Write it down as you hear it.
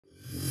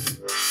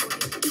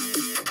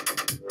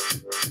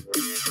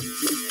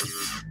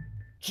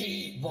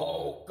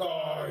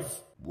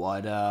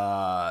What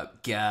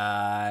up,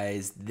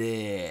 guys?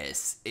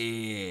 This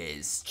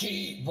is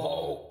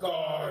Cheevo,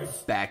 guys.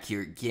 Back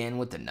here again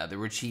with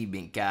another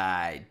achievement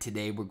guide.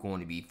 Today we're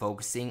going to be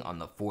focusing on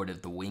the Fort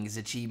of the Wings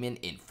achievement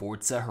in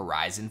Forza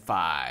Horizon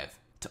 5.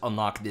 To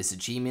unlock this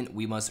achievement,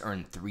 we must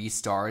earn 3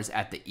 stars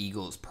at the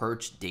Eagle's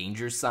Perch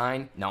danger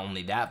sign. Not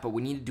only that, but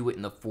we need to do it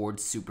in the Ford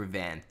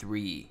Supervan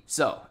 3.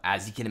 So,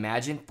 as you can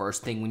imagine,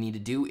 first thing we need to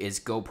do is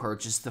go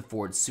purchase the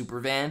Ford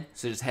Supervan.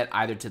 So just head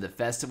either to the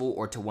festival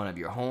or to one of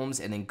your homes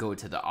and then go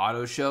to the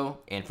auto show.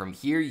 And from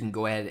here, you can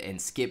go ahead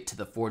and skip to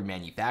the Ford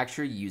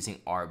manufacturer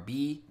using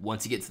RB.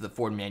 Once you get to the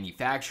Ford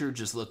manufacturer,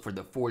 just look for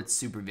the Ford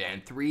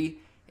Supervan 3.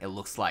 It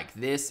looks like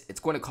this. It's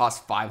going to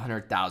cost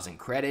 500,000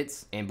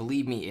 credits, and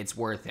believe me, it's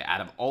worth it.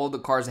 Out of all the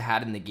cars I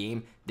had in the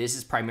game, this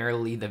is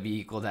primarily the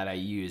vehicle that I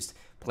used,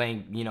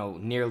 playing,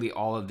 nearly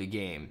all of the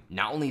game.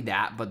 Not only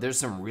that, but there's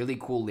some really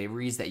cool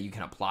liveries that you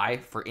can apply.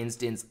 For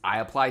instance, I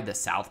applied the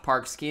South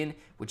Park skin,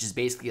 which is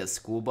basically a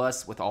school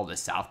bus with all the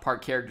South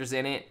Park characters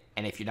in it.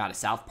 And if you're not a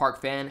South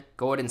Park fan,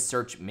 go ahead and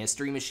search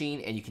Mystery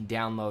Machine, and you can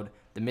download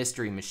the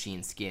Mystery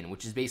Machine skin,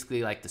 which is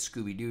basically like the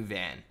Scooby-Doo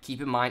van. Keep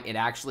in mind, it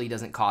actually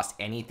doesn't cost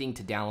anything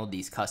to download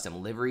these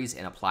custom liveries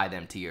and apply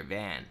them to your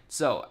van.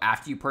 So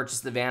after you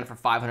purchase the van for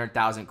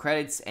 500,000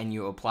 credits and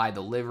you apply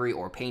the livery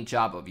or paint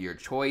job of your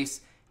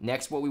choice,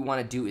 next what we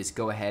want to do is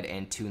go ahead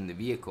and tune the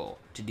vehicle.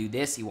 To do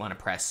this, you want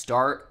to press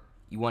start,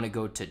 you want to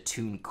go to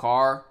tune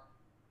car,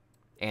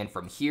 and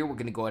from here we're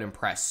going to go ahead and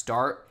press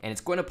start, and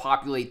it's going to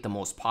populate the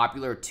most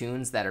popular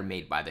tunes that are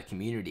made by the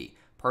community.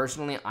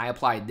 Personally, I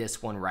applied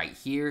this one right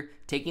here,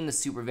 taking the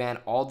Supervan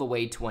all the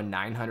way to a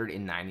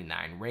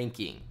 999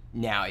 ranking.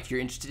 Now, if you're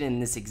interested in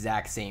this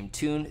exact same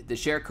tune, the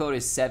share code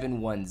is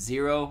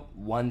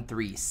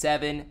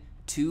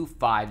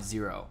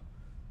 710-137-250.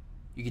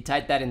 You can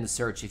type that in the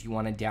search if you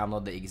want to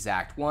download the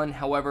exact one.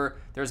 However,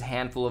 there's a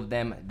handful of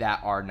them that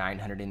are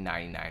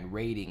 999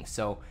 rating.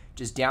 So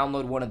just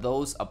download one of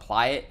those,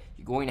 apply it.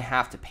 You're going to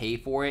have to pay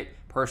for it.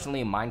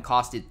 Personally, mine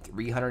costed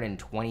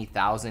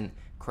 320,000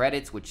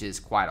 credits, which is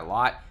quite a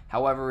lot.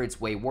 However,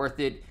 it's way worth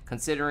it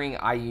considering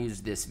I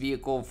used this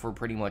vehicle for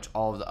pretty much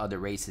all of the other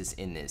races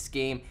in this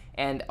game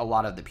and a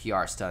lot of the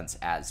PR stunts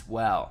as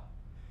well.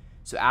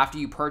 So after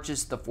you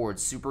purchase the Ford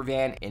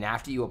Supervan and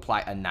after you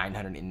apply a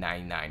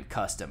 999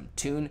 custom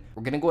tune,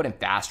 we're going to go ahead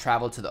and fast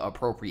travel to the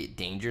appropriate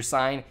danger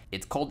sign.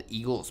 It's called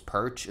Eagle's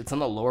Perch. It's on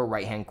the lower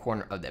right hand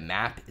corner of the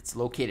map. It's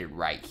located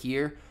right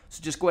here.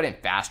 So just go ahead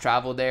and fast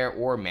travel there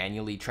or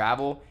manually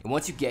travel. And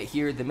once you get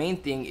here, the main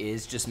thing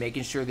is just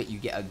making sure that you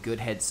get a good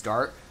head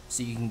start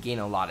so you can gain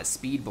a lot of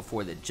speed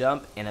before the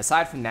jump. And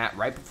aside from that,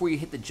 right before you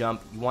hit the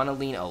jump, you want to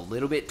lean a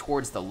little bit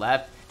towards the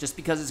left just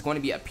because it's going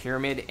to be a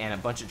pyramid and a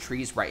bunch of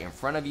trees right in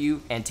front of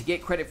you. And to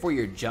get credit for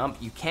your jump,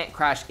 you can't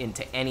crash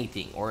into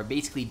anything or it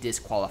basically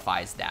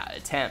disqualifies that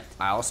attempt.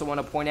 I also want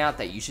to point out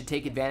that you should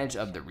take advantage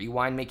of the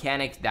rewind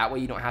mechanic. That way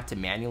you don't have to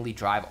manually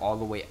drive all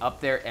the way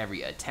up there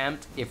every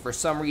attempt. If for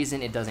some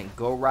reason it doesn't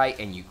go right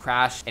and you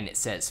crash and it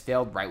says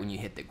failed right when you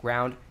hit the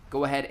ground,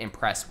 go ahead and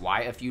press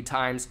Y a few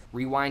times,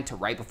 rewind to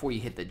right before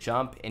you hit the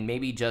jump, and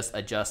maybe just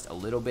adjust a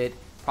little bit,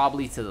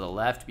 probably to the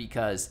left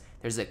because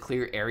there's a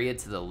clear area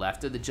to the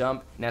left of the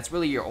jump, and that's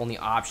really your only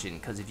option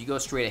because if you go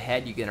straight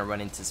ahead, you're going to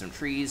run into some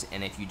trees,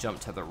 and if you jump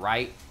to the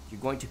right,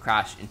 you're going to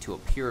crash into a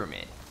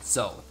pyramid.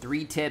 So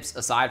 3 tips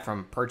aside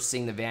from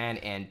purchasing the van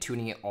and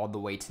tuning it all the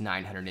way to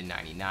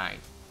 999.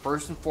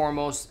 First and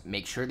foremost,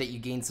 make sure that you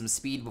gain some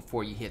speed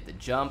before you hit the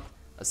jump.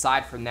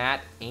 Aside from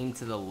that, aim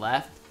to the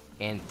left.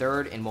 And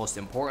third, and most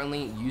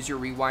importantly, use your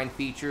rewind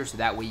feature so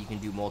that way you can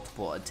do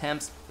multiple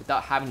attempts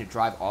without having to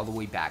drive all the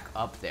way back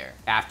up there.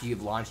 After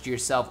you've launched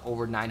yourself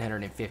over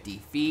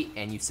 950 feet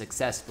and you've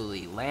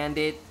successfully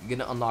landed, you're going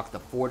to unlock the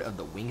Fort of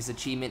the Wings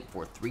achievement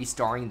for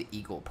 3-starring the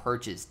Eagle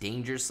Perch's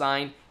danger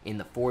sign in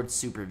the Ford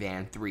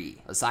Supervan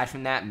 3. Aside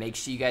from that, make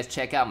sure you guys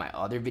check out my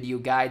other video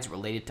guides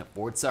related to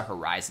Forza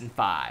Horizon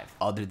 5.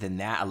 Other than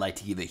that, I'd like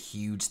to give a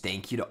huge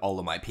thank you to all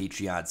of my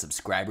Patreon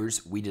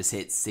subscribers. We just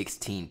hit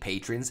 16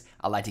 patrons.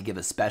 I'd like to give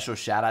a special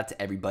shout out to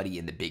everybody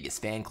in the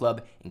biggest fan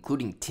club,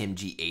 including Tim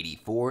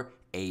G84,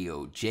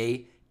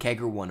 AOJ,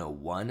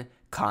 Kegger101,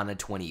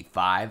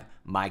 Kana25,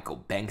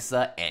 Michael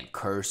Banksa, and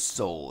Cursed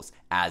Souls.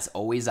 As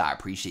always, I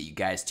appreciate you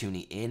guys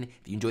tuning in.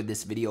 If you enjoyed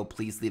this video,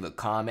 please leave a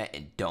comment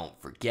and don't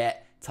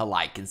forget to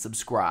like and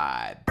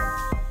subscribe.